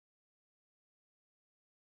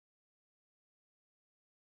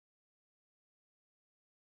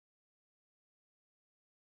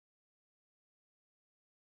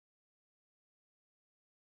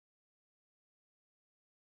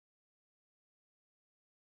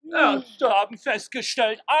Ärzte haben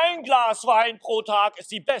festgestellt, ein Glas Wein pro Tag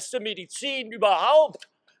ist die beste Medizin überhaupt.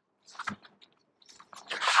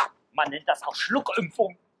 Man nennt das auch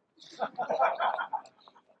Schluckimpfung.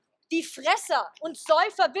 Die Fresser und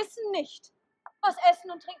Säufer wissen nicht, was Essen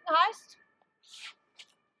und Trinken heißt.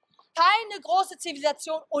 Keine große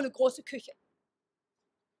Zivilisation ohne große Küche.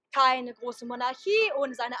 Keine große Monarchie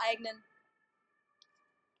ohne seine eigenen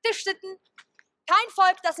Tischsitten. Kein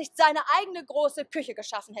Volk, das nicht seine eigene große Küche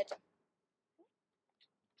geschaffen hätte.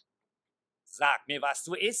 Sag mir, was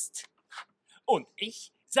du isst, und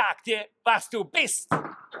ich sag dir, was du bist.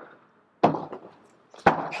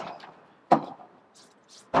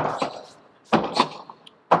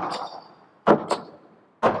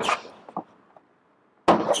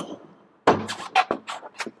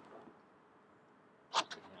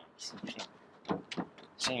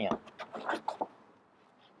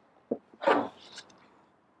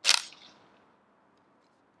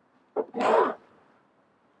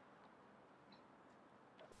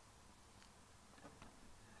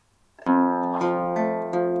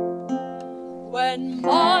 When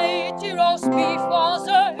mighty roast beef was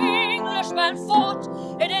a Englishman fought,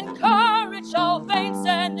 it encouraged our veins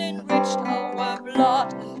and enriched our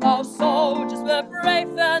blood. Our soldiers were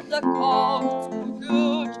brave and the cogs